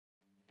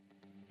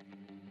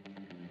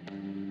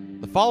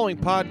following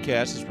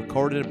podcast is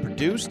recorded and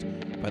produced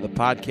by the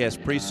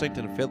Podcast Precinct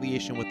in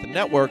affiliation with the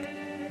network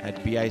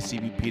at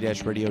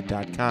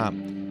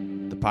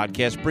bicbp-radio.com. The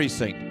Podcast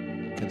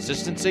Precinct.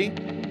 Consistency,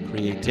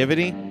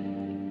 creativity,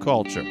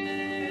 culture.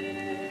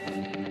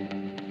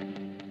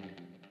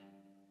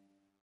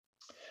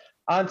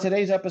 On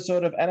today's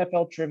episode of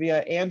NFL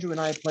Trivia, Andrew and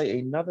I play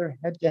another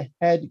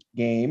head-to-head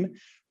game.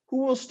 Who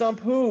will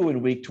stump who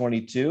in Week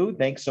 22?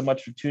 Thanks so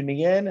much for tuning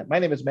in. My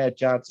name is Matt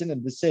Johnson,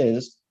 and this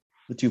is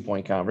the 2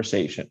 Point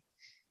Conversation.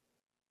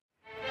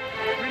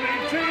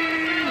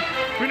 319!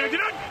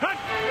 399! Hut!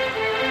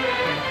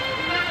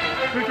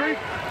 33!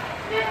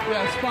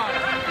 Yeah, spot.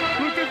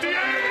 Blue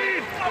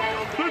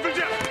 58! Blue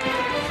 58!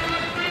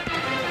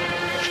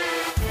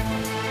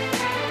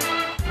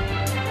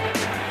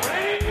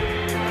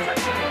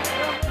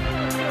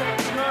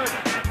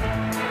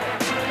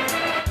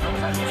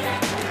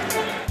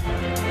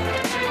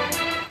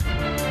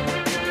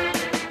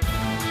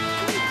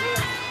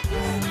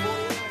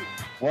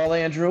 Well,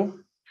 Andrew,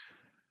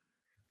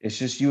 it's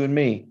just you and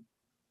me.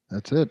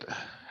 That's it.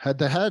 Head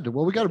to head.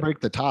 Well, we got to break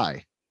the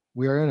tie.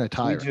 We are in a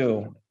tie. We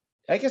do.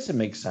 I guess it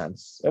makes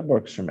sense. It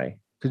works for me.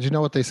 Because you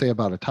know what they say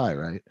about a tie,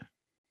 right?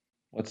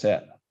 What's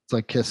that? It's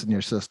like kissing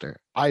your sister.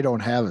 I don't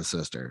have a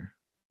sister.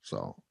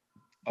 So.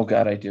 Oh,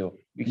 God, I do.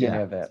 We can't Yeah.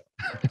 have that.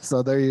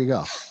 So there you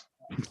go.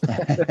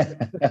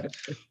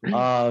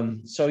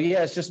 So,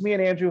 yeah, it's just me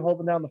and Andrew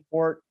holding down the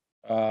fort.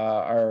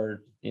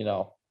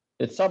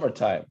 It's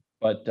summertime.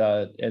 But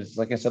as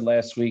like I said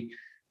last week,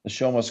 the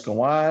show must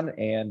go on.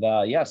 And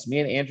yes, me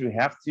and Andrew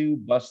have to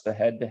bust the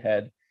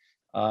head-to-head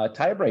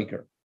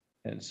tiebreaker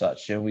and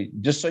such. And we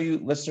just so you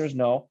listeners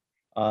know,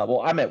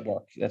 I'm at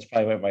work. That's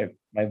probably why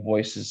my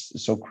voice is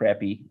so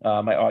crappy.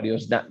 My audio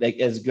is not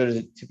as good as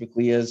it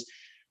typically is.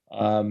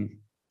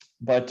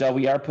 But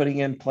we are putting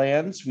in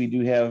plans. We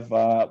do have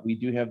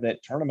that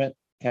tournament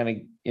kind of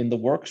in the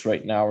works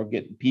right now. We're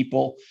getting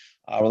people.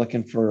 We're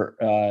looking for,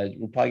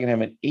 we're probably going to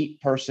have an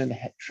 8-person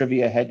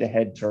trivia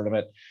head-to-head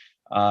tournament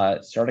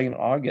starting in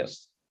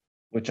August,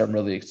 which I'm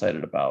really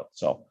excited about.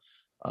 So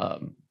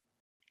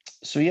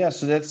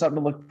that's something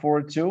to look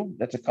forward to.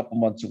 That's a couple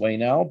months away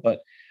now.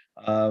 But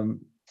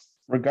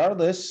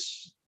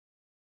regardless,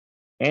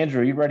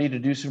 Andrew, you ready to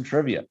do some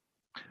trivia?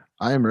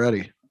 I am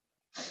ready.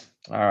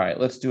 All right,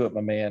 let's do it,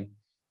 my man.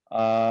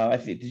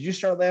 Did you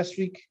start last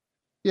week?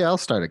 Yeah, I'll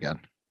start again.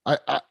 I'm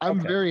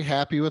Okay. very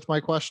happy with my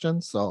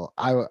questions, so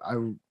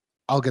I'll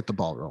get the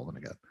ball rolling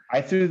again.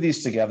 I threw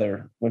these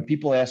together. When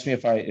people asked me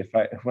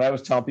when I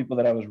was telling people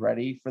that I was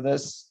ready for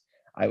this,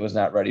 I was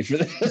not ready for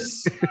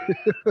this.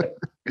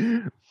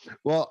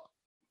 Well,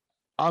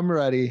 I'm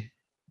ready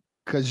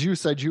because you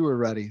said you were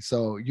ready.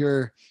 So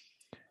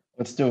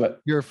Let's do it.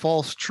 your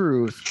false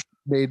truth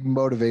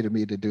motivated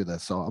me to do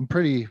this. So I'm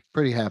pretty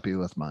happy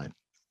with mine.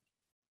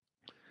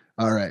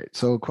 All right.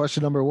 So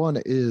question number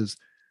 1 is,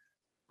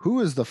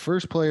 who is the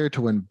first player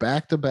to win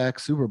back-to-back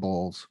Super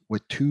Bowls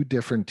with 2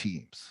 different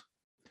teams?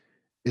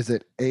 Is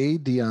it A,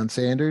 Deion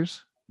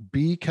Sanders,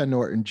 B, Ken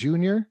Norton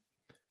Jr.,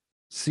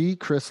 C,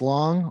 Chris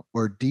Long,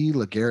 or D,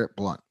 LeGarrette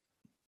Blount?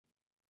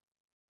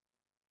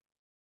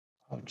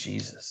 Oh,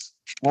 Jesus.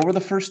 What were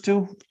the first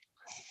 2?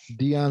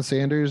 Deion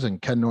Sanders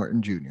and Ken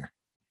Norton Jr.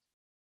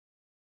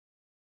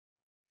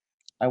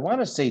 I want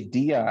to say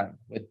Dion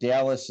with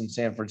Dallas and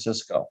San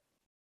Francisco.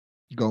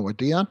 Going with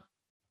Deion?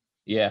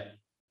 Yeah,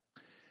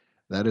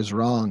 That is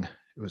wrong.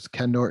 It was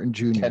Ken Norton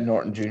Jr. Ken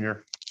Norton Jr.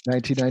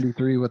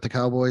 1993 with the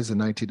Cowboys and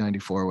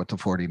 1994 with the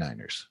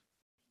 49ers.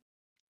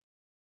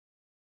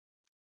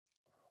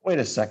 Wait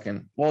a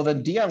second. Well,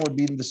 then Dion would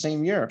be in the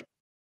same year.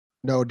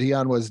 No,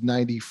 Deion was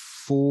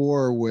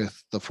 94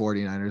 with the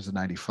 49ers and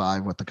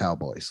 95 with the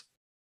Cowboys.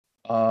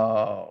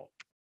 Oh,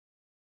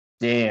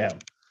 damn.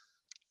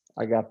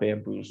 I got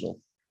bamboozled.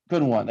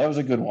 Good one. That was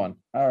a good one.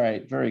 All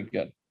right. Very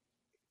good.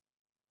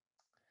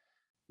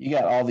 You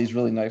got all these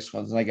really nice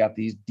ones, and I got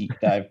these deep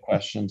dive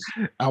questions.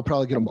 I'll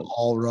probably get them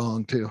all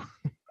wrong too.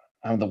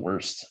 I'm the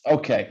worst.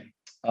 Okay.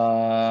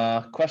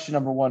 Question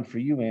number 1 for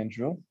you,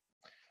 Andrew.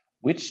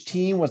 Which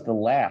team was the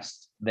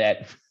last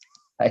that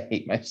I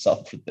hate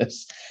myself for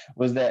this?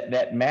 Was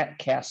that Matt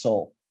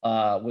Castle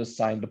was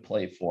signed to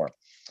play for?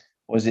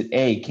 Was it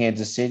A,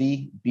 Kansas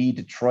City, B,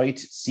 Detroit,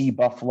 C,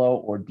 Buffalo,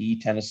 or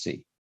D,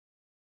 Tennessee?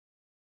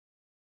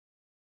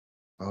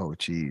 Oh,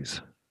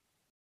 geez.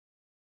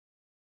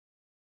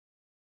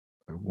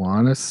 I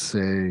want to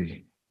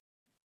say,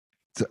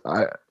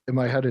 in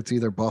my head, it's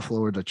either Buffalo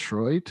or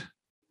Detroit.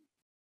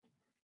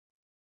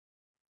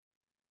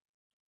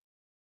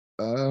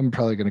 I'm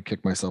probably going to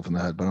kick myself in the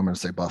head, but I'm going to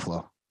say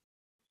Buffalo.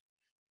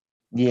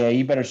 Yeah,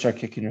 you better start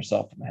kicking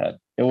yourself in the head.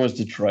 It was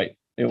Detroit.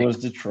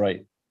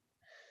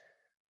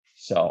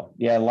 So,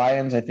 yeah,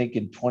 Lions, I think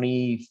in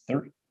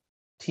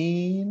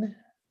 2013.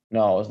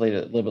 No, it was late,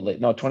 a little bit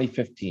late. No,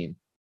 2015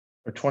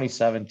 or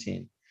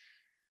 2017,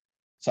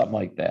 something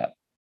like that.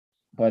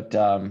 But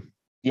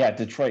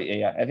Detroit.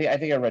 Yeah, I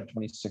think I read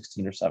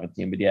 2016 or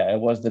 17. But yeah,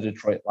 it was the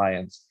Detroit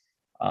Lions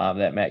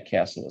that Matt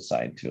Castle was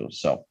signed to.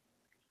 So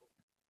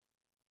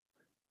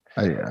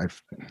I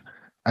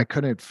I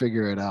couldn't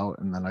figure it out,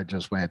 and then I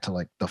just went to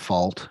like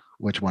default,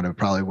 which one it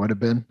probably would have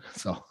been.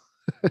 So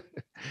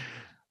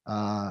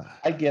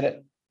I get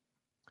it.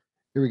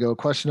 here we go.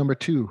 Question number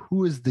 2.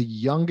 Who is the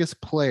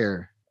youngest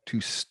player to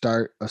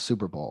start a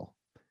Super Bowl?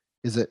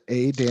 Is it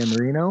A, Dan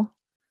Marino,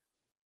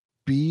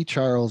 B,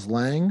 Charles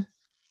Lang,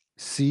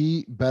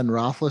 C, Ben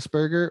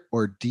Roethlisberger,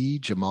 or D,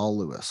 Jamal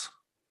Lewis?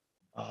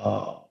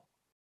 Oh.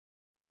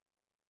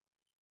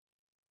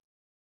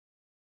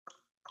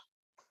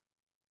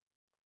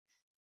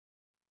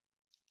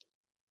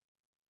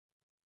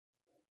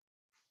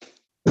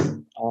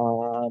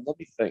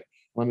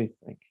 Let me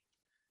think.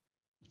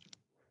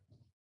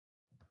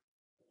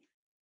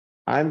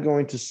 I'm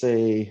going to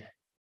say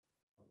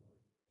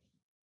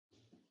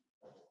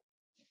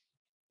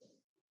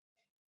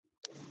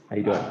how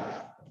you doing?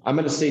 I'm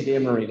going to say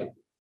Dan Marino.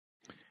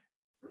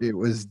 It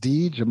was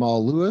D,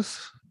 Jamal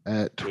Lewis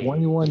at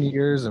 21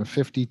 years and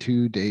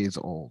 52 days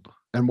old.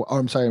 And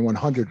I'm sorry,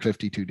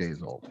 152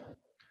 days old.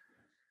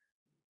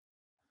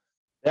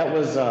 That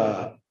was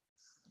the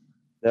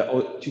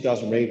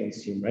 2000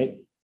 Ravens team, right?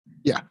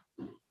 Yeah.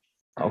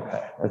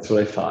 Okay, that's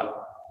what I thought.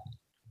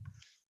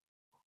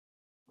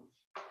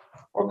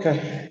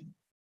 Okay,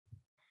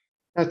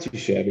 not too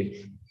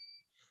shabby.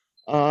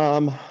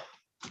 All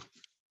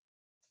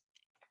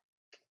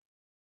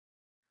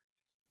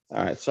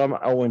right, so I'm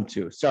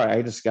 0-2. Sorry,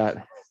 I just got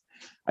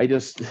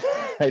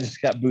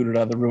booted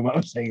out of the room. I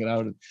was hanging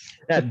out,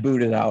 not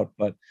booted out,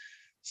 but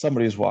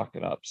somebody was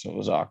walking up, so it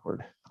was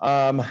awkward.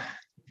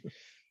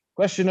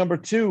 Question number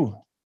 2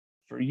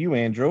 for you,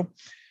 Andrew.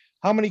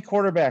 How many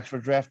quarterbacks were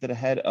drafted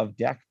ahead of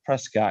Dak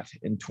Prescott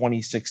in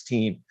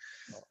 2016?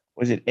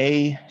 Was it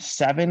A,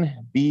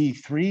 7, B,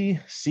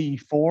 3, C,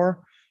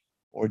 4,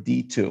 or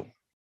D, 2?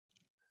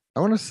 I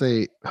want to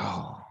say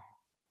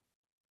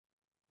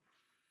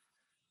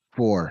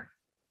 4.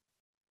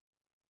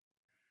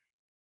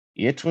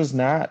 It was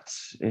not.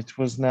 It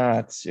was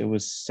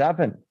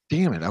 7.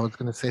 Damn it. I was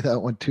going to say that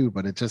one too,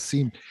 but it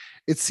seemed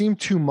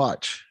too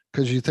much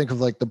because you think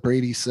of like the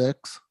Brady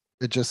 6.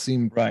 It just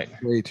seemed Right.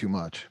 way too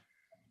much.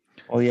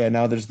 Oh yeah,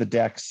 now there's the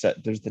Dak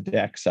 7.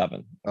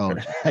 Oh,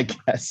 I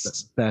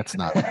guess that's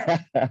not.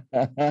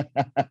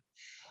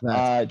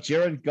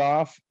 Jared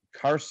Goff,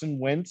 Carson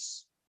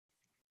Wentz,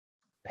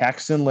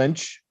 Paxton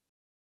Lynch,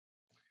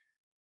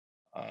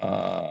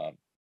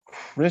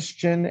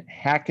 Christian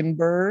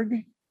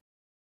Hackenberg,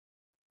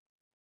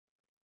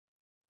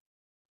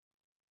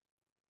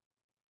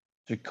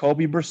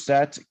 Jacoby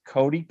Brissett,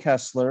 Cody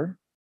Kessler,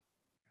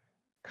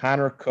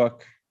 Connor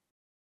Cook,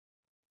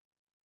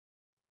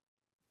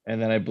 and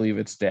then I believe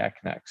it's Dak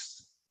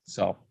next.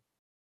 So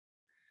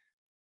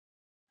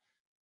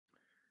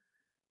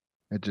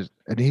And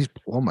he's,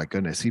 oh my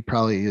goodness, he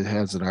probably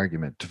has an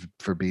argument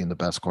for being the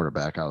best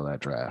quarterback out of that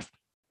draft.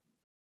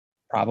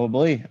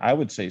 probably, I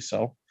would say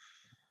so.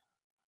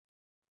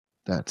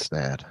 That's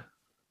sad.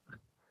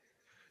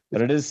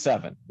 But it is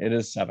 7. It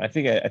is 7. I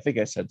think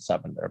I said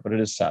 7 there, but it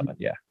is 7.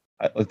 Yeah,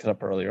 I looked it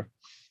up earlier.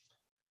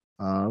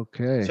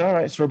 Okay. So all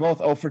right, so we're both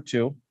 0 for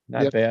 2.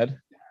 Not bad.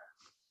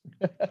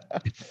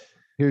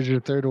 Here's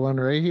your third one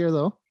right here,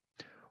 though.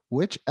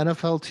 Which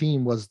NFL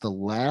team was the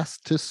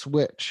last to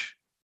switch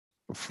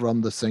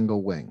from the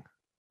single wing?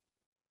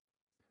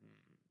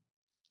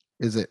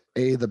 Is it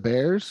A, the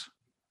Bears,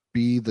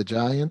 B, the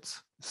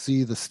Giants,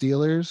 C, the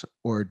Steelers,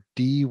 or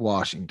D,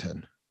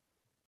 Washington?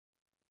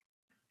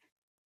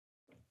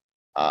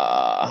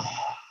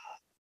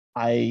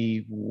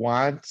 I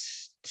want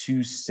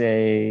to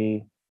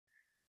say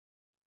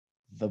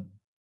the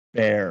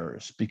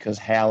Bears because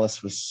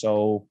Hallis was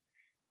so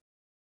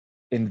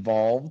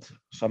involved.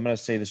 So I'm going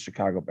to say the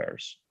Chicago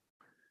Bears.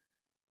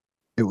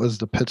 It was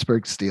the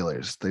Pittsburgh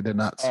Steelers. They did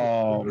not.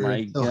 Oh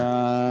my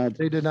God.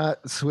 They did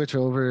not switch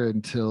over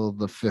until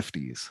the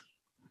 50s.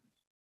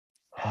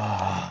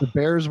 The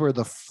Bears were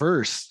the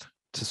first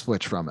to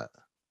switch from it. Of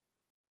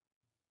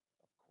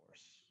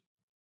course.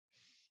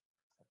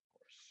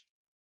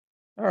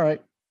 All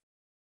right.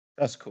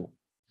 That's cool.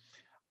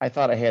 I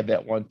thought I had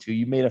that one too.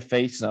 You made a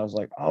face and I was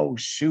like, oh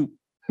shoot.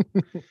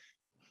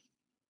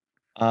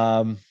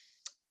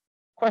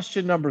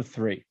 Question number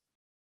 3.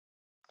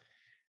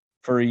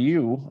 For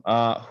you,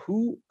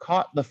 who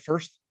caught the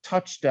first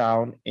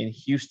touchdown in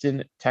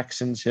Houston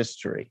Texans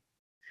history?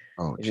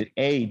 Oh, is it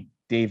A,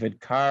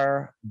 David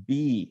Carr,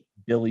 B,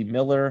 Billy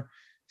Miller,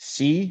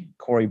 C,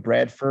 Corey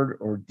Bradford,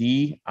 or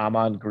D,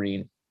 Ahman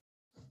Green?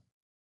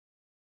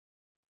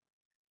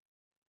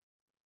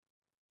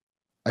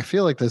 I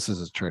feel like this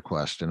is a trick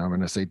question. I'm going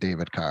to say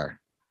David Carr.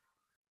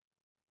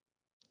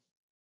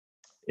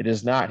 It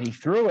is not. He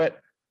threw it,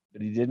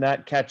 but he did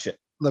not catch it.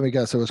 Let me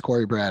guess. It was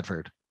Corey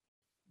Bradford.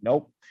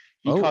 Nope.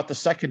 He caught the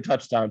second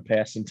touchdown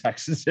pass in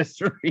Texans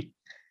history.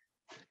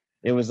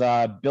 It was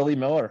Billy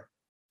Miller.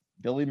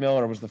 Billy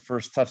Miller was the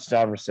first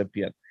touchdown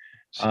recipient.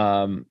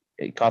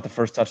 He caught the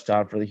first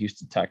touchdown for the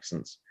Houston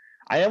Texans.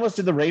 I almost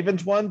did the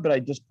Ravens one, but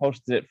I just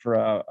posted it for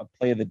a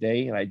play of the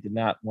day, and I did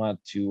not want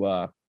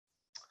to.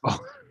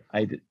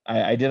 I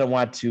didn't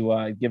want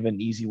to give an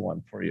easy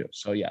one for you.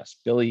 So yes,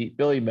 Billy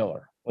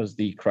Miller was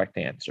the correct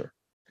answer.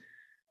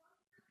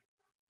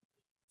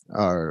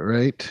 All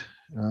right.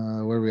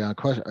 Where are we on?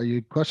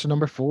 Question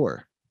number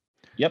 4.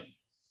 Yep.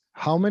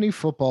 How many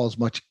footballs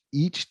must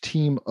each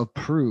team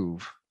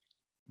approve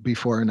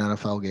before an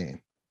NFL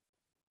game?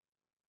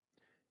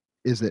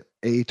 Is it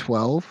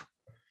A12,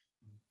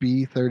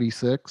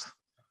 B36,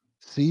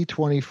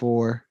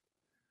 C24,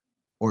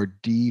 or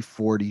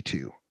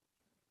D42?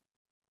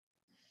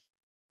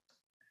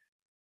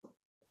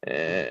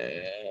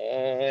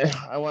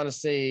 I want to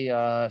say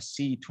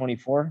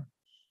C24.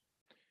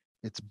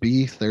 It's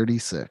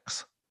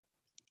B36.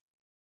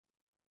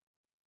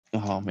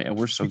 Oh man,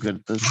 we're so good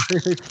at this.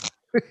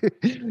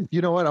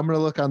 You know what? I'm going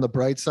to look on the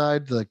bright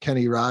side, the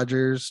Kenny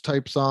Rogers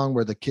type song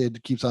where the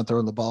kid keeps on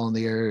throwing the ball in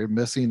the air,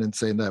 missing, and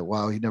saying that,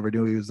 wow, he never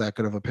knew he was that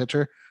good of a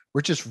pitcher.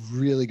 We're just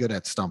really good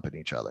at stumping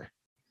each other.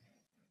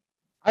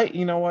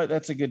 You know what?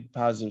 That's a good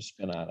positive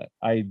spin on it.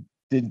 I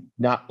did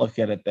not look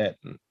at it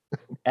in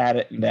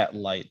that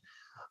light.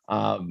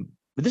 But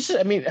this is,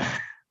 I mean,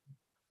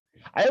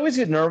 I always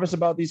get nervous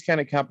about these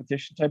kind of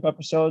competition type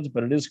episodes,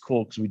 but it is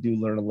cool because we do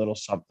learn a little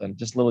something,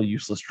 just a little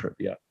useless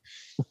trivia.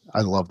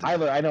 I love that.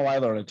 I know I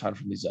learned a ton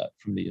from these.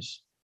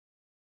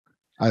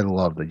 I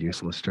love the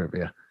useless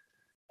trivia.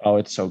 Oh,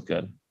 it's so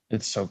good.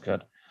 It's so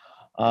good.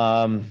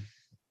 All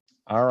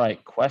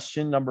right.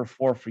 Question number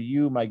 4 for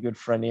you, my good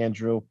friend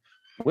Andrew.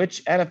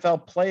 Which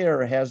NFL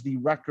player has the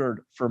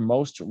record for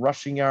most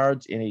rushing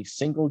yards in a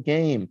single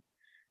game?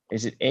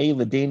 Is it A,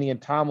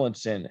 LaDainian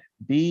Tomlinson,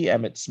 B,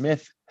 Emmitt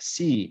Smith,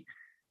 C,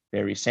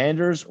 Barry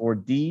Sanders, or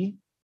D,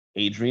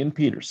 Adrian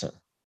Peterson?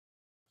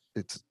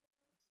 It's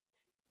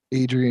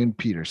Adrian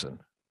Peterson.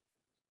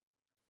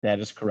 That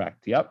is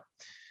correct. Yep.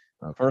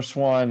 Okay. First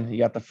one, you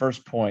got the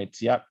first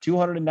point. Yep.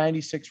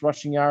 296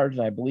 rushing yards,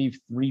 and I believe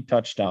 3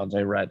 touchdowns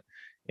I read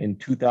in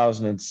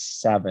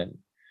 2007.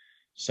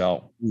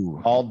 So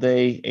all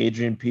day,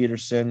 Adrian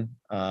Peterson.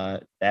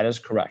 That is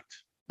correct.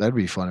 That'd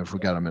be fun if we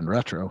got him in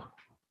retro.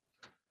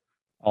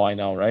 Oh, I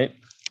know, right?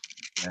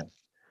 Yeah.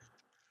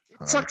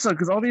 It sucks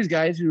because all these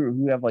guys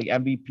who have like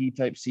MVP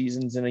type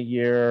seasons in a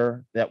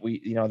year that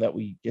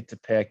we get to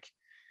pick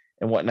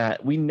and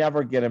whatnot, we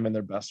never get them in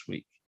their best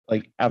week,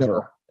 like ever.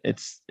 No.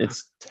 It's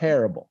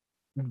terrible.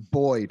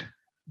 Boyd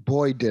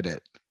did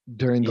it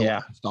during the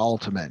last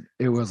ultimate.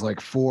 It was like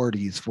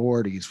 40s,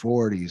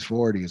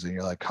 and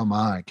you're like, come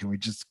on, can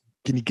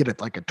you get it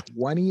like a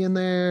 20 in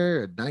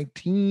there, a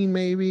 19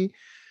 maybe?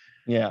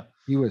 Yeah,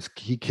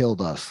 he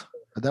killed us.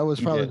 That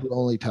was probably the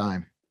only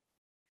time.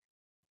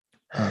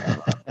 And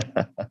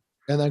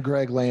then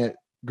Greg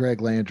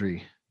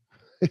Landry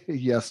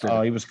yesterday.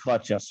 Oh, he was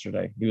clutch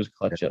yesterday.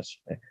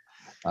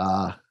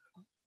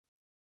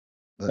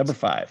 Number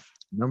 5.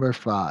 Number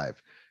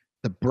 5.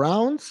 The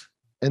Browns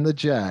and the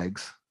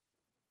Jags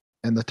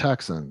and the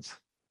Texans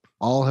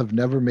all have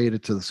never made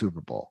it to the Super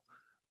Bowl.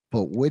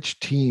 But which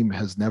team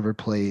has never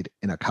played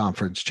in a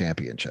conference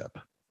championship?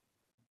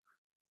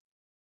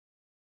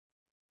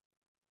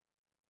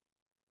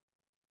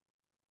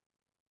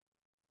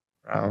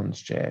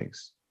 Browns,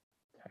 Jags.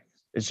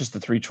 It's just the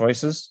 3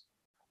 choices.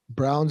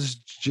 Browns,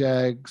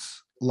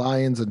 Jags,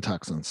 Lions, and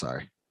Texans.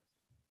 Sorry.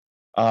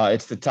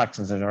 It's the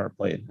Texans that never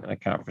played in a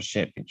conference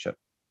championship.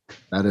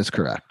 That is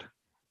correct.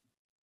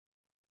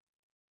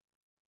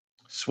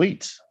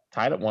 Sweet.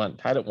 Tied at 1.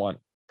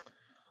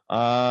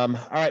 All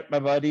right, my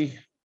buddy.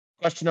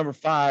 Question number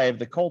 5.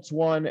 The Colts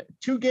won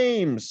 2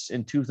 games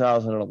in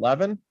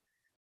 2011.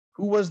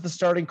 Who was the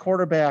starting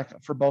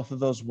quarterback for both of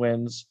those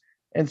wins?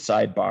 And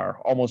sidebar,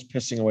 almost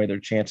pissing away their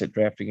chance at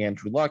drafting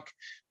Andrew Luck.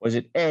 Was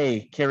it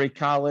A, Kerry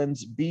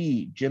Collins,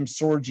 B, Jim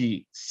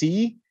Sorgi,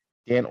 C,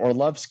 Dan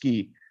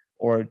Orlovsky,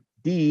 or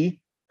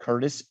D,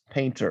 Curtis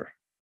Painter?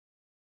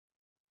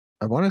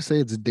 I want to say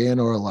it's Dan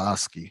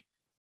Orlovsky.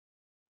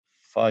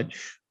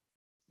 Fudge.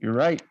 You're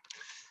right.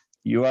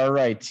 You are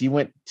right. He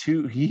went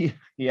 2. He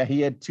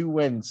had 2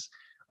 wins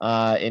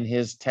in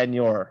his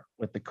tenure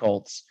with the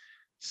Colts.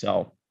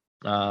 So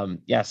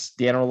yes,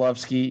 Dan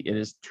Orlovsky. It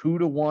is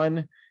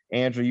 2-1.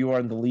 Andrew, you are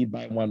in the lead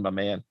by 1, my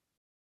man.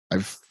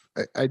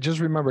 I just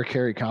remember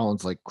Kerry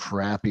Collins like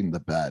crapping the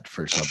bed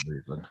for some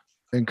reason,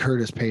 and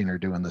Curtis Painter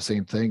doing the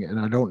same thing. And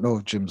I don't know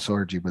if Jim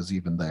Sorgi was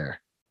even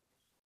there.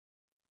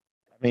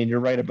 I mean,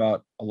 you're right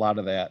about a lot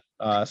of that.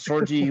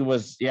 Sorgi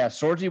was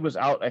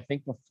out, I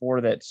think,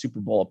 before that Super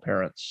Bowl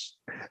appearance.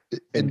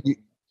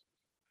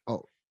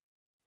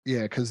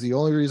 Because the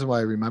only reason why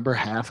I remember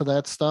half of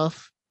that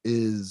stuff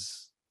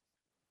is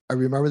I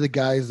remember the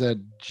guys at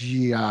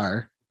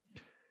GR.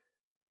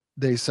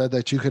 They said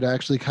that you could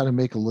actually kind of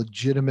make a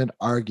legitimate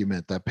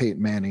argument that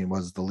Peyton Manning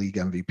was the league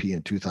MVP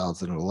in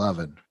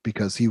 2011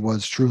 because he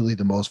was truly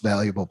the most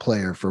valuable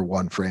player for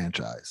one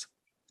franchise.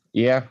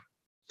 Yeah.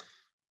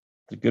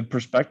 It's a good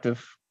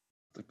perspective.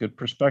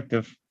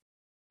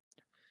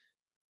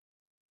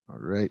 All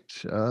right.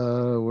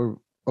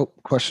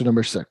 Question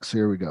number 6.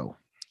 Here we go.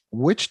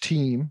 Which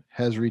team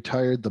has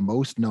retired the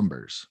most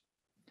numbers?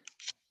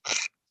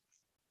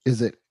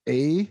 Is it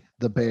A,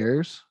 the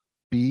Bears,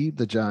 B,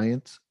 the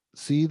Giants,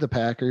 C, the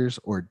Packers,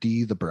 or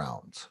D, the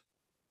Browns?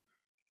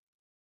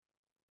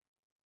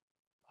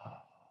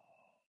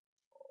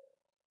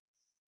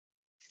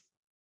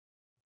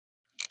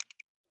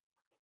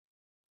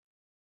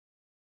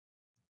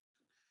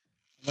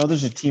 I know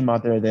there's a team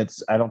out there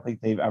I don't think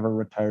they've ever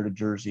retired a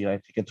jersey. I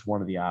think it's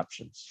one of the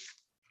options.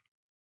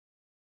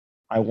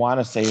 I want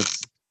to say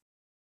it's.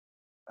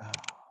 Oh,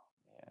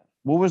 man.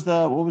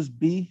 What was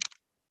B?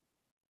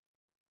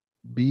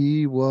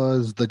 B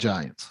was the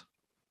Giants.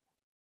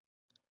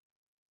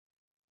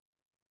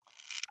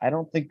 I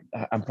don't think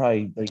I'm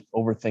probably like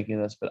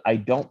overthinking this, but I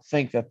don't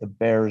think that the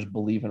Bears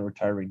believe in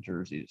retiring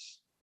jerseys.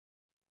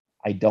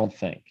 I don't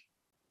think.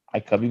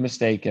 I could be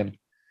mistaken,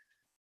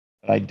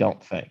 but I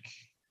don't think.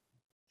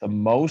 The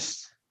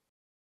most.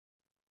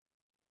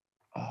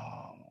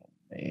 Oh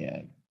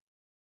man.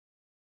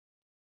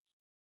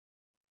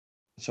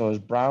 So it was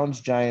Browns,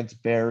 Giants,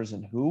 Bears,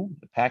 and who?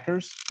 The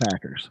Packers?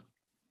 Packers.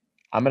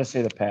 I'm gonna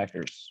say the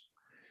Packers.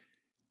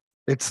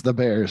 It's the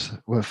Bears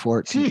with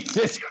 14.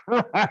 Jesus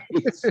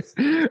Christ.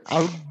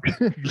 I'm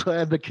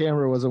glad the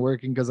camera wasn't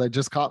working because I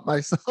just caught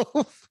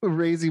myself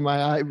raising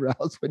my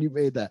eyebrows when you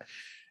made that.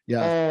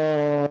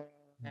 Yeah.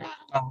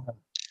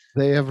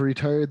 They have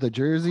retired the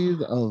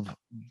jerseys of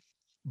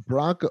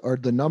Bronco, or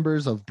the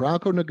numbers of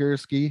Bronco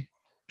Nagurski,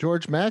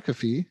 George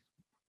McAfee,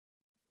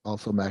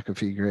 also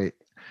McAfee, great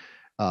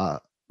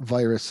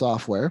virus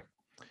software,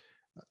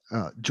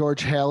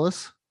 George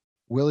Hallis,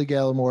 Willie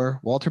Gallimore,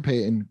 Walter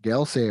Payton,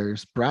 Gale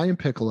Sayers, Brian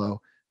Piccolo,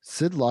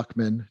 Sid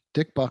Luckman,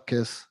 Dick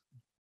Butkus,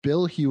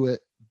 Bill Hewitt,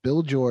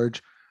 Bill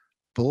George,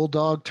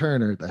 Bulldog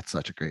Turner, that's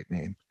such a great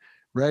name,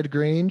 Red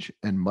Grange,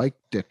 and Mike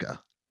Ditka.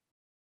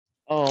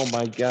 Oh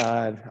my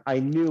God. I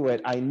knew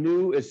it. I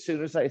knew as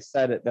soon as I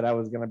said it that I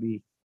was going to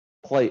be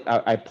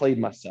I played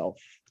myself.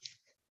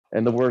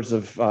 In the words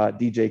of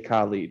DJ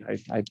Khaled,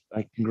 I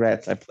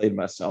congrats. I played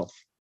myself.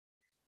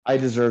 I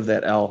deserve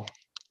that L.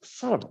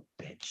 Son of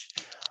a bitch.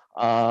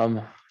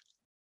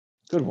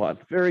 Good one.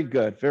 Very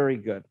good. Very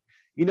good.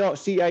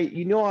 See,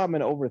 I'm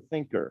an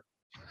overthinker.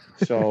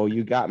 So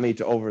you got me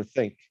to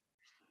overthink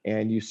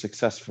and you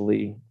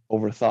successfully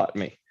overthought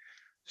me.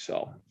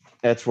 So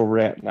that's where we're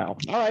at now.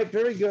 All right.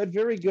 Very good.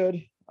 Very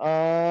good.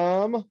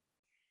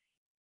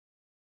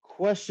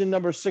 Question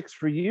number 6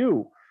 for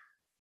you.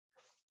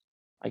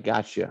 I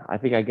got you. I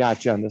think I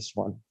got you on this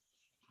one.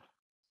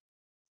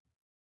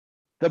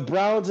 The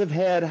Browns have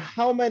had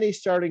how many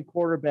starting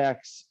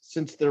quarterbacks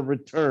since their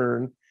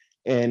return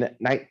in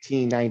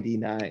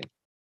 1999?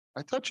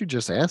 I thought you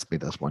just asked me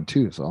this one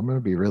too, so I'm going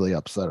to be really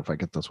upset if I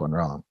get this one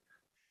wrong.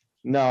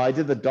 No, I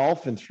did the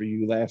Dolphins for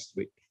you last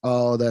week.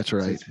 Oh, that's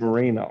right. It's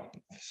Marino.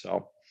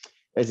 So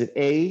is it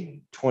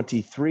A,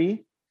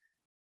 23,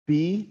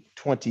 B,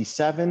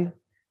 27,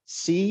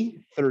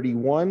 C,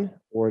 31,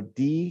 or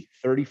D,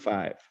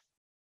 35?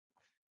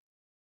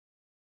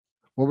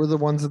 What were the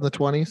ones in the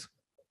 20s?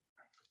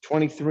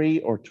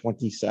 23 or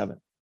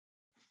 27?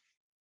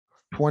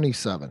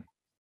 27.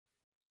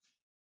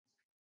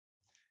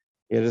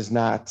 It is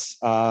not.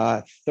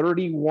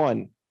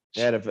 31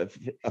 that have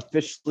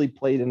officially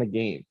played in the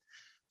game.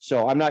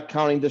 So I'm not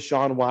counting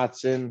Deshaun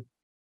Watson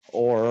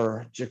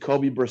or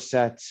Jacoby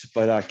Brissett,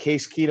 but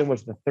Case Keenum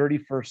was the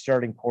 31st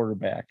starting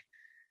quarterback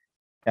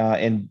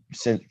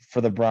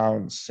for the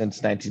Browns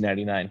since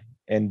 1999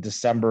 in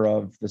December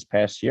of this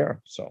past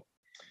year. So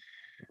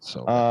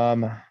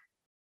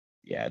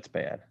yeah, it's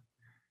bad.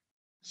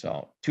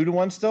 So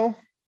 2-1 still?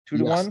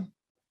 2-1?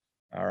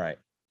 All right.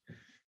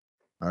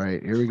 All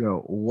right, here we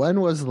go. When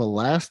was the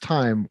last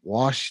time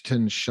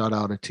Washington shut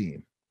out a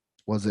team?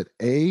 Was it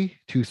A,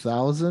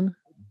 2000,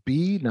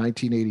 B,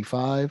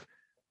 1985,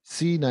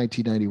 C,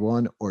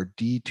 1991, or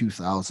D,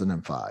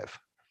 2005?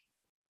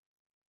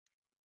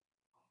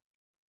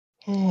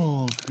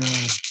 Oh,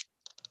 God.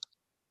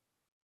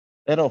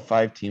 That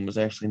 05 team was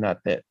actually not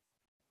that.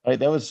 Right,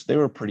 they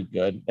were pretty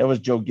good. That was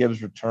Joe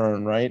Gibbs'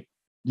 return, right?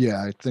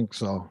 Yeah, I think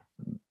so.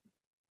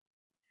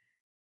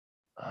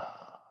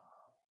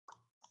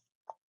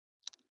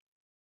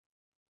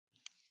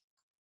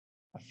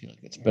 I feel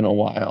like it's been a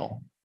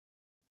while.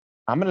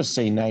 I'm going to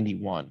say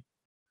 91.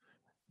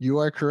 You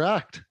are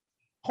correct.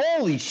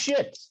 Holy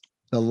shit.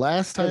 The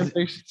last time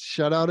they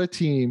shut out a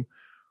team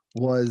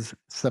was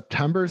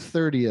September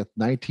 30th,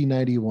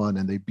 1991,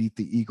 and they beat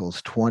the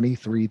Eagles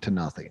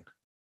 23-0.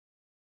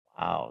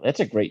 Wow, that's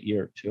a great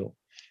year too.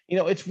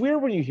 It's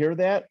weird when you hear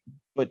that,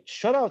 but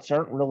shutouts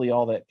aren't really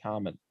all that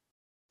common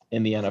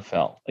in the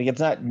NFL. Like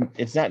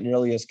it's not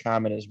nearly as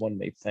common as one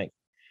may think.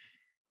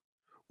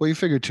 Well, you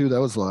figure too,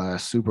 that was the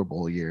last Super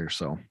Bowl year.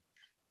 So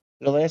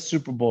the last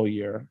Super Bowl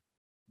year,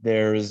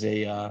 there's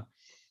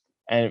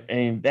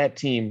and that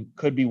team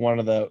could be one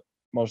of the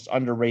most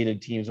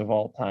underrated teams of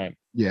all time.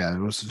 Yeah, it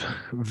was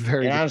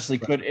very. It honestly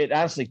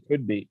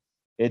could be.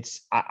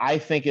 I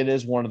think it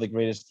is one of the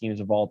greatest teams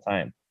of all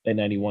time, the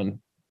 91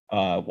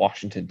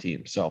 Washington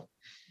team. So,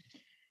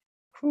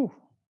 whew.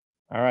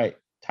 All right,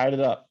 tied it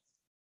up.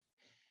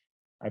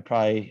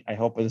 I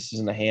hope this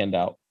isn't a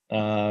handout.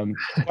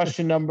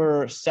 Question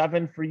number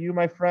 7 for you,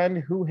 my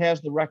friend. Who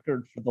has the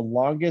record for the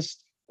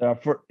longest?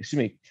 Who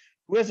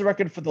has the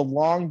record for the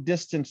long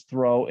distance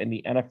throw in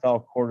the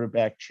NFL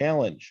quarterback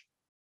challenge?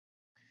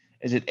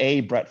 Is it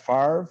A, Brett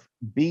Favre,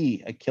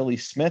 B,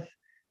 Achilles Smith,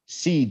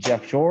 C,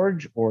 Jeff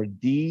George, or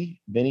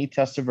D, Vinny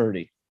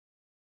Testaverde?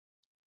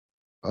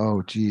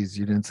 Oh, geez,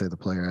 you didn't say the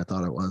player. I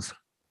thought it was.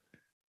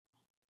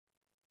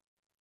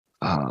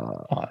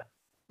 I'm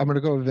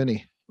gonna go with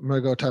Vinny. I'm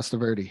gonna go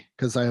Testaverde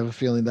because I have a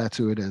feeling that's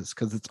who it is.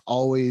 Because it's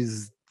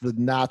always the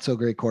not so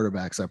great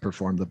quarterbacks that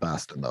perform the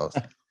best in those.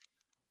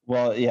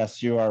 Well,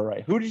 yes, you are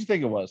right. Who did you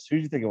think it was? Who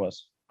did you think it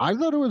was? I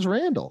thought it was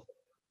Randall.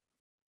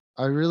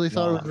 I really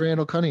thought it was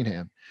Randall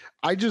Cunningham.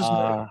 I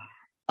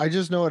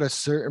just know at a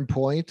certain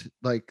point,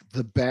 like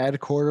the bad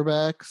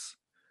quarterbacks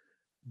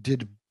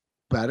did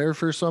better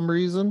for some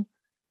reason,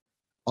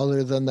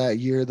 other than that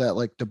year that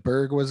like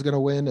DeBerg was going to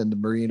win and the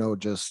Marino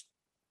just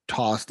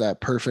tossed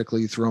that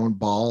perfectly thrown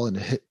ball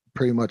and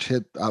pretty much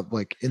hit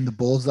like in the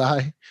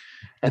bullseye.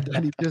 And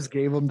then he just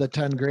gave him the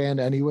 10 grand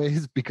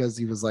anyways, because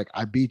he was like,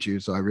 I beat you.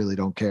 So I really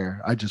don't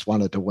care. I just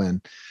wanted to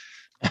win.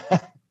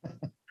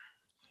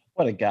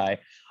 What a guy.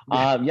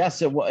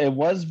 Yes, it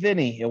was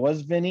Vinny. It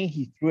was Vinny.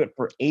 He threw it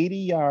for 80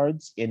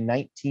 yards in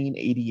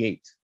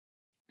 1988.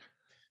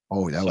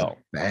 Oh, that was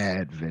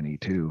bad, Vinny,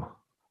 too.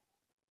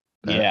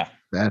 Yeah.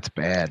 That's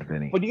bad,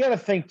 Vinny. But you got to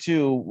think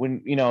too,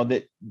 when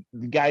that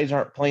the guys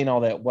aren't playing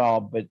all that well,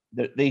 but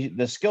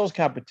the skills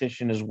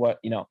competition is what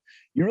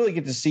you really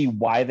get to see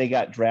why they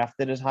got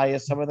drafted as high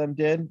as some of them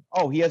did.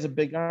 Oh, he has a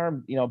big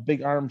arm,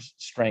 big arm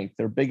strength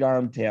or big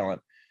arm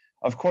talent.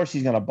 Of course,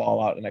 he's going to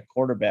ball out in a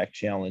quarterback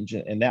challenge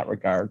in that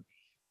regard.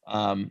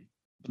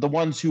 The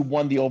ones who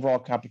won the overall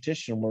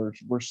competition were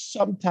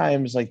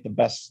sometimes like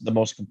the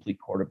most complete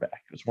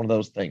quarterback. It was one of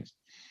those things.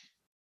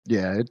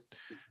 Yeah, it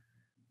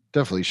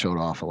definitely showed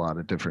off a lot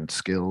of different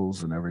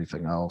skills and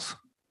everything else.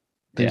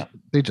 They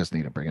just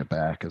need to bring it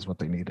back is what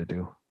they need to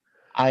do.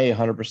 I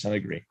 100%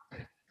 agree.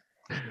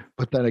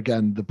 But then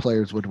again, the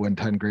players would win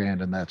 10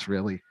 grand, and that's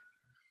really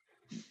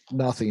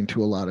nothing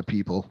to a lot of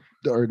people,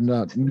 or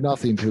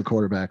nothing to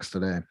quarterbacks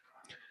today.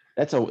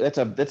 That's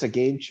a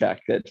game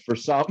check that for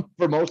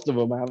most of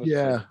them. Honestly.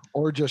 Yeah,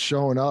 or just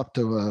showing up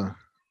to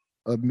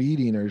a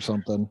meeting or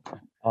something.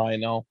 I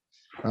know.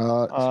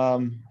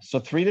 So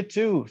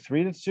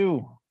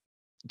 3-2.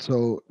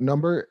 So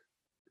number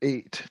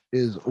 8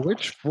 is,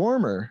 which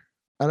former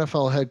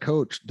NFL head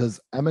coach does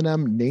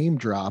Eminem name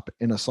drop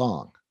in a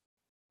song?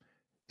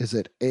 Is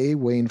it A,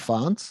 Wayne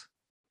Fonts,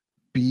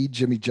 B,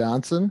 Jimmy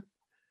Johnson,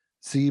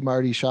 C,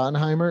 Marty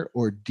Schottenheimer,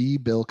 or D,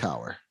 Bill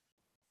Cowher?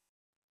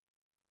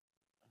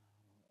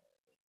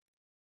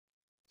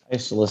 I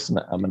used to listen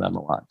to Eminem a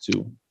lot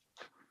too.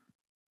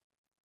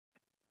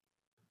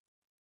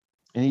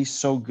 And he's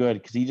so good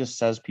because he just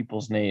says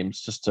people's names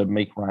just to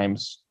make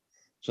rhymes.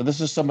 So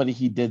this is somebody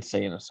he did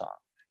say in a song.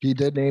 He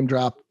did name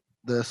drop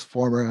this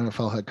former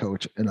NFL head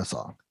coach in a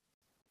song.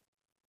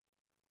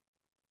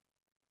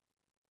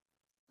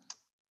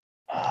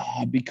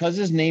 Because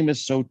his name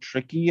is so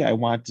tricky, I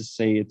want to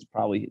say it's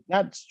probably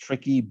not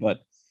tricky, but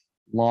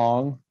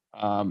long.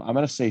 I'm going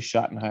to say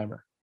Schottenheimer.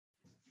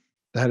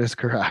 That is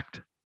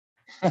correct.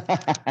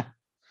 Have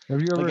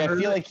you ever I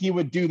feel like he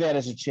would do that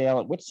as a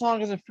challenge. What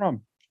song is it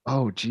from?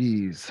 Oh,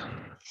 geez.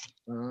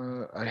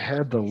 I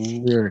had the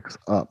lyrics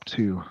up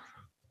too.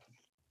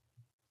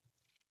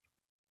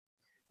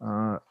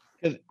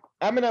 Because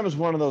Eminem is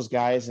one of those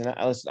guys, and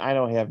I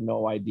don't have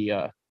no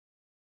idea.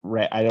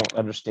 I don't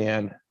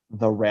understand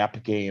the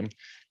rap game,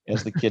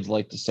 as the kids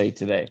like to say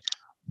today.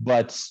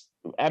 But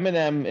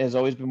Eminem has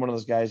always been one of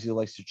those guys who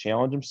likes to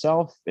challenge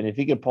himself, and if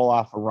he could pull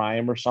off a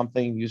rhyme or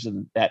something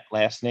using that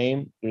last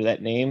name or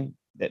that name,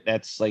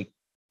 that's like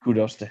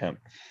kudos to him.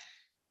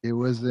 It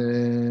was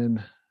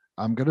in,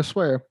 I'm gonna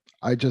swear,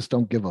 I Just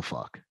Don't Give a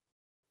Fuck.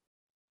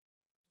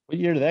 What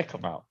year did that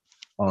come out?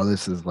 Oh,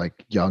 this is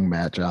like young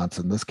Matt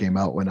Johnson. This came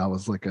out when I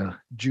was like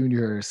a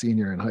junior or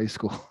senior in high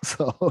school.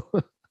 So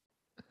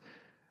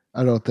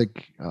I don't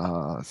think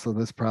so.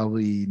 This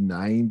probably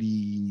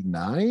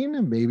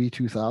 99, maybe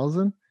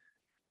 2000.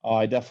 Oh,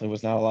 I definitely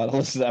was not allowed to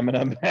listen to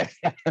Eminem back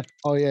then.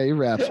 Oh yeah, he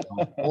raps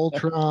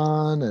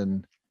Ultron,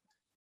 and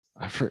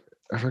I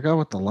forgot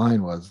what the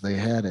line was. They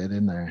had it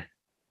in there.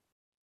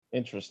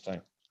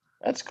 Interesting.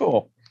 That's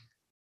cool.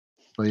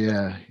 But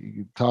yeah,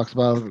 he talks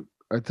about,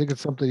 I think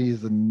it's something,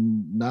 he's a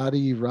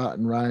naughty,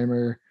 rotten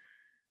rhymer,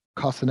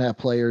 cussing at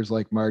players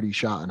like Marty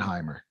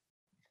Schottenheimer.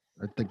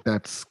 I think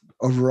that's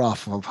a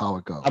rough of how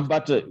it goes. I'm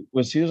about to,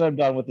 as soon as I'm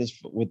done with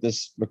this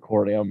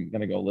recording, I'm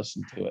gonna go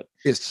listen to it.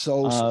 It's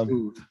so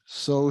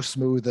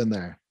smooth in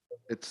there.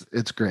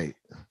 It's great.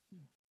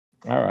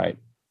 All right.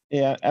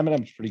 Yeah,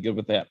 Eminem's pretty good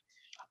with that.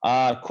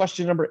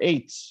 Question number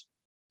 8.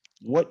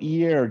 What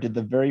year did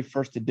the very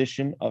first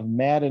edition of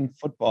Madden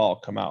Football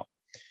come out?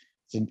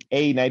 It's an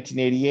A,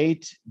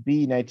 1988,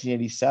 B,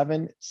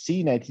 1987,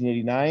 C,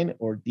 1989,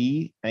 or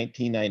D,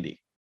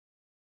 1990.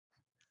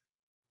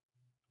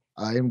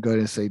 I am going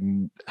to say,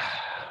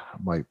 I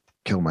might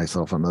kill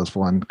myself on this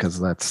one because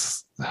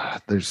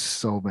there's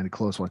so many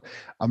close ones.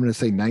 I'm going to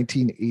say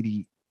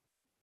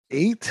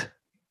 1988.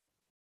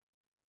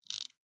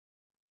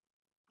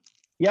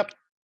 Yep.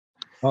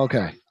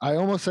 Okay. I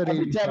almost said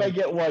Every time I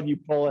get one, you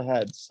pull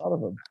ahead. Son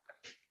of a.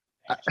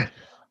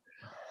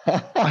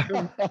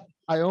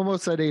 I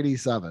almost said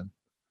 87.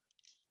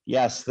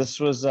 Yes, this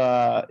was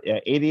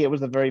 88 was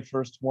the very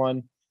first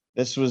one.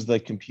 This was the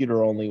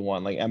computer only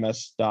one, like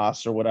MS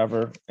DOS or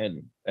whatever,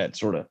 and that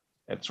sort of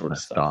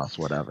stuff. DOS,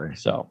 whatever.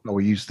 So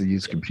we used to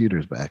use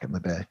computers back in the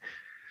day.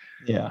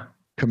 yeah.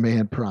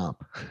 Command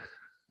prompt.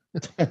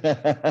 All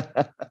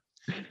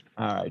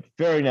right.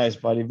 Very nice,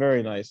 buddy.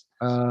 Very nice.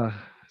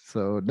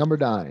 So number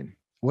 9,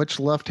 which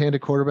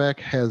left-handed quarterback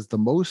has the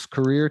most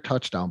career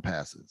touchdown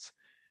passes?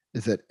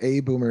 Is it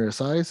A, Boomer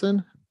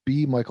Esiason,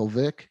 B, Michael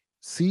Vick,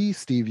 C,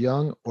 Steve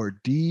Young, or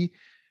D,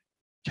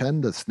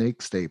 Ken the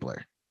Snake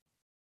Stabler?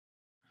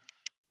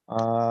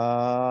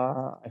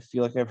 I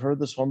feel like I've heard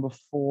this one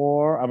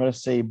before. I'm going to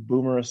say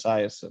Boomer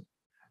Esiason.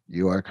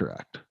 You are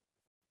correct.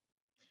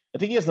 I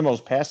think he has the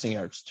most passing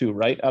yards too,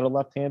 right? Out of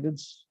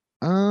left-handeds.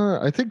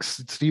 I think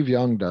Steve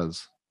Young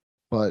does,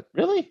 but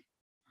Really?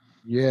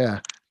 yeah.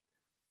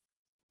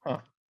 Huh.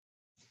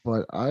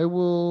 But I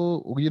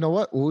will, you know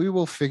what? We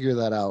will figure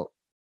that out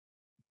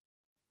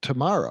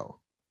tomorrow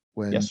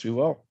when, Yes, we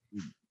will.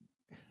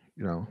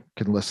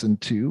 can listen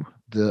to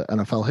the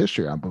NFL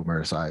history on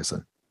Boomer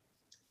Esiason.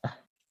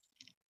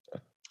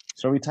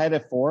 So are we tied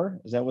at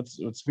 4? Is that what's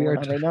going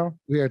on right now?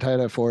 We are tied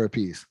at 4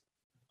 apiece.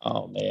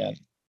 Oh man.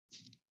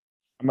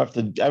 I'm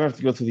gonna have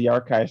to go through the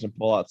archives and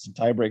pull out some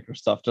tiebreaker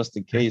stuff just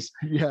in case.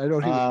 Yeah, I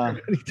don't even have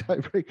any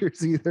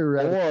tiebreakers either.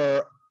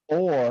 Right?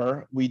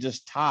 Or we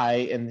just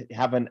tie and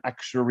have an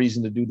extra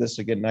reason to do this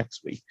again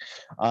next week.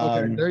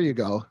 Okay, there you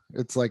go.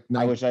 It's like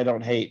which I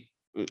don't hate.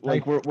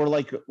 Like we're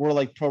like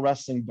pro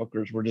wrestling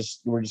bookers. We're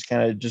just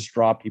kind of just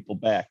draw people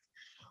back.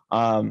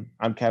 I'm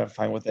kind of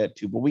fine with that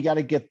too. But we got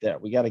to get there.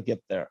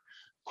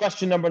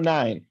 Question number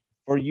 9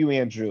 for you,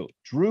 Andrew.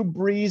 Drew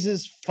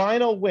Brees'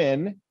 final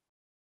win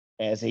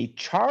as a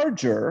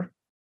Charger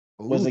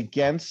was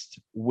against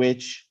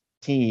which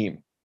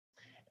team?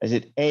 Is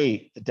it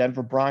A, the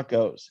Denver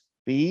Broncos,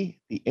 B,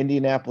 the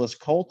Indianapolis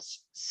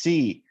Colts,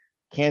 C,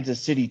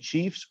 Kansas City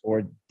Chiefs,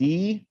 or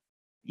D,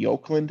 the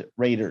Oakland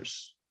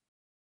Raiders?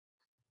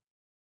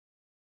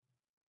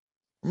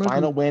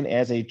 Final win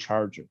as a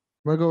Charger.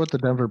 I'm going to go with the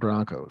Denver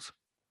Broncos.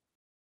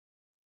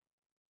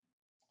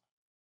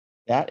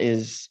 That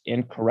is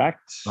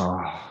incorrect.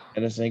 Oh.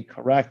 That is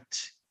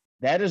incorrect.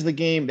 That is the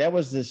game. That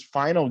was his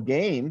final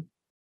game.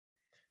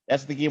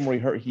 That's the game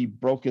where he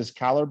broke his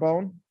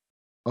collarbone.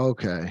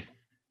 Okay.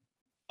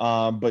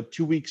 But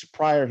 2 weeks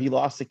prior, he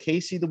lost to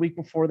Casey the week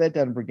before that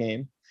Denver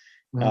game.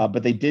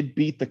 But they did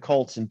beat the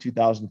Colts in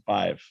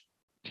 2005.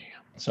 Damn.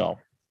 So,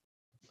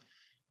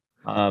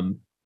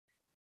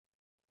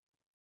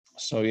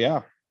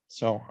 yeah.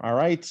 So, all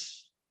right.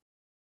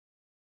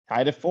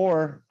 Tied at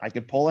 4. I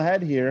could pull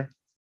ahead here.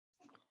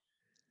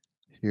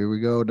 Here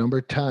we go.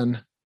 Number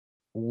 10.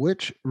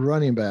 Which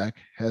running back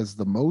has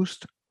the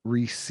most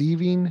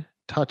receiving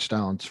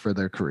touchdowns for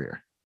their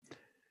career?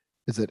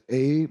 Is it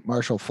A,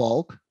 Marshall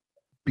Faulk,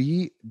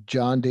 B,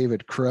 John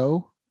David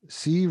Crow,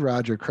 C,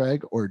 Roger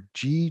Craig, or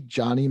G,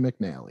 Johnny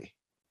McNally?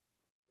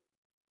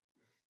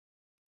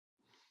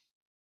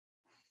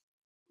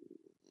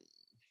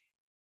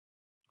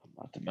 I'm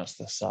about to mess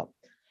this up.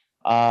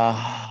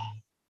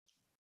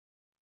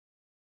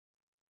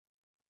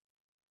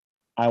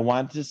 I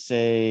want to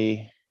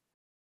say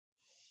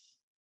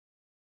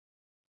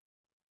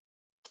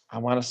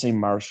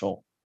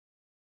Marshall.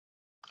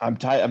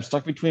 I'm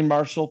stuck between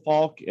Marshall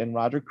Faulk and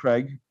Roger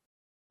Craig.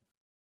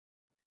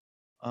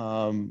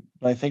 But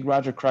I think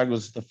Roger Craig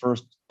was the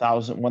first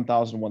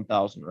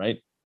 1,000,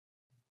 right?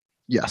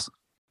 Yes.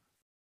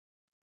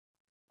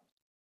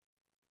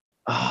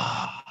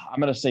 I'm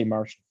going to say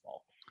Marshall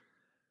Faulk.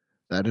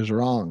 That is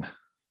wrong.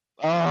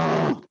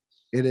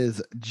 It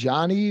is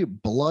Johnny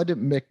Blood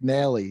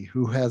McNally,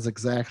 who has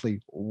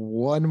exactly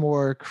one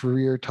more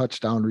career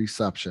touchdown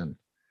reception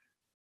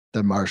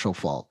than Marshall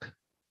Faulk.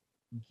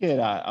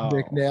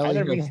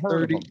 McNally has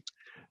 30.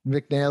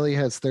 McNally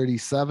has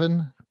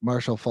 37.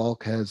 Marshall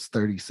Faulk has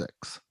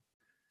 36.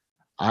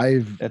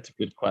 That's a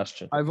good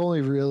question. I've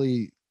only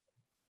really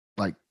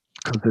because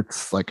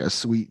it's like a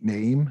sweet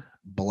name.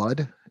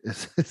 Blood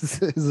is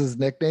his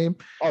nickname.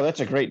 Oh,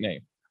 that's a great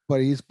name. But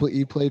he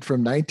played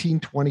from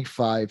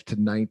 1925 to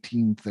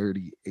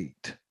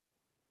 1938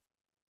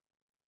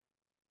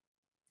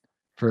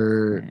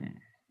 for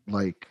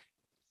like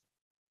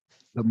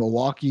the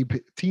Milwaukee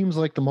teams,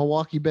 like the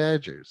Milwaukee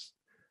Badgers,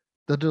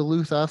 the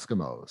Duluth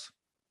Eskimos,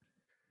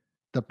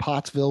 the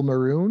Pottsville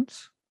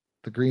Maroons,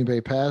 the Green Bay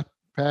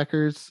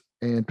Packers,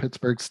 and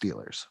Pittsburgh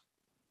Steelers.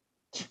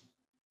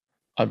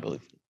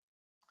 Unbelievable.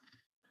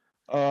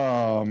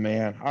 Oh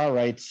man! All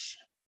right.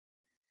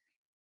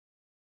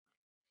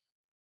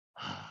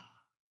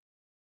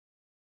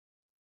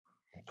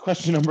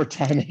 Question number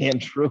 10,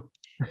 Andrew.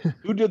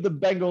 Who did the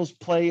Bengals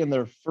play in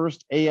their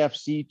first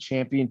AFC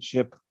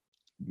championship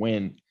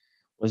win?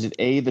 Was it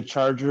A, the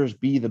Chargers,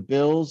 B, the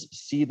Bills,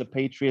 C, the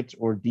Patriots,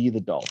 or D, the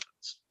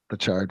Dolphins? The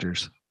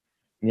Chargers.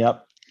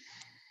 Yep.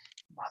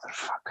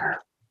 Motherfucker.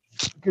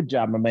 Good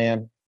job, my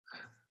man.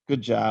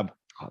 Good job.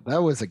 Oh,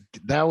 that was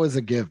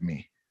a give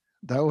me.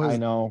 I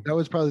know. That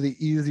was probably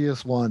the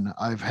easiest one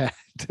I've had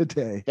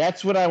today.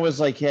 That's when I was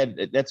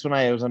that's when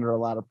I was under a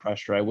lot of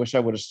pressure. I wish I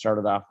would have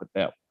started off with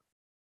that.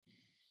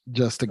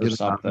 Just to get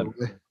something.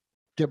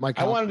 get my.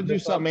 I wanted to do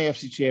confidence up. something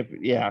AFC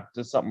champion. Yeah,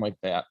 just something like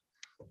that.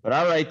 But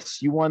all right,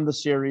 you won the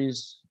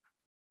series.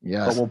 But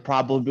Yes. we'll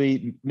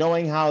probably,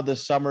 knowing how the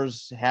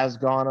summers has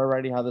gone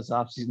already, how this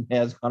offseason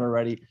has gone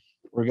already,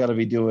 we're going to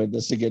be doing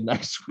this again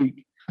next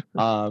week.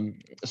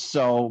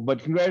 But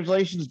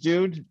congratulations,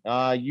 dude.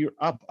 You're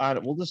up on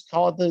it. We'll just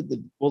call it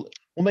we'll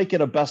make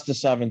it a best of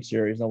 7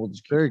 series, and we'll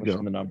just keep There you pushing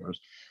go. the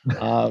numbers.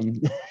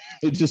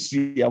 We'll just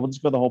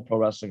go the whole pro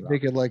wrestling route.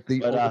 Make it like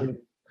the But, old,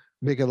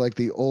 make it like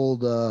the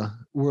old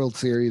World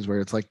Series where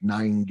it's like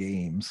 9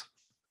 games.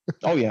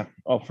 Oh yeah.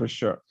 Oh, for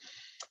sure.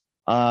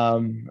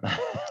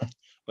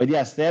 But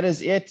yes, that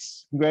is it.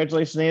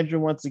 Congratulations, Andrew,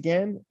 once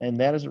again. And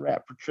that is a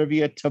wrap for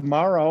trivia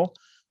tomorrow.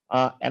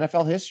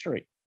 NFL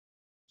history.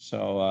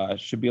 So it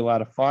should be a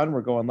lot of fun.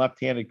 We're going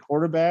left-handed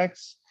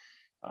quarterbacks.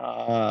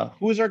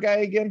 Who's our guy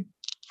again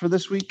for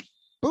this week?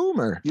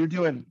 Boomer. You're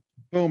doing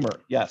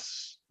Boomer.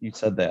 Yes, you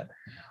said that.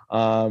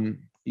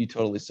 You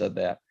totally said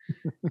that.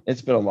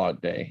 It's been a long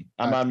day.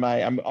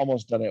 I'm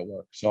almost done at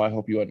work, so I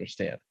hope you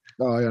understand.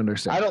 Oh, I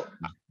understand.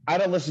 I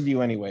don't listen to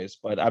you anyways,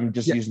 but I'm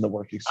just using the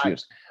work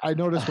excuse. I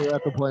noticed we're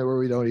at the point where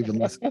we don't even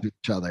listen to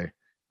each other.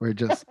 We're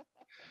just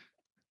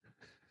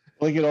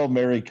like an old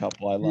married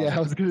couple. I love it. I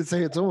was gonna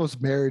say it's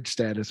almost marriage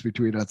status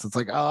between us. It's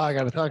like, oh, I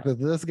gotta talk to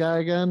this guy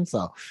again.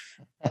 So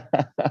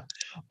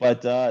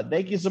But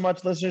thank you so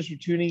much, listeners, for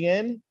tuning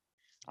in.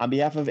 On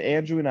behalf of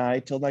Andrew and I,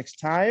 till next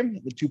time,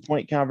 the 2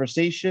 Point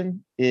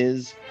Conversation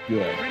is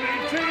good.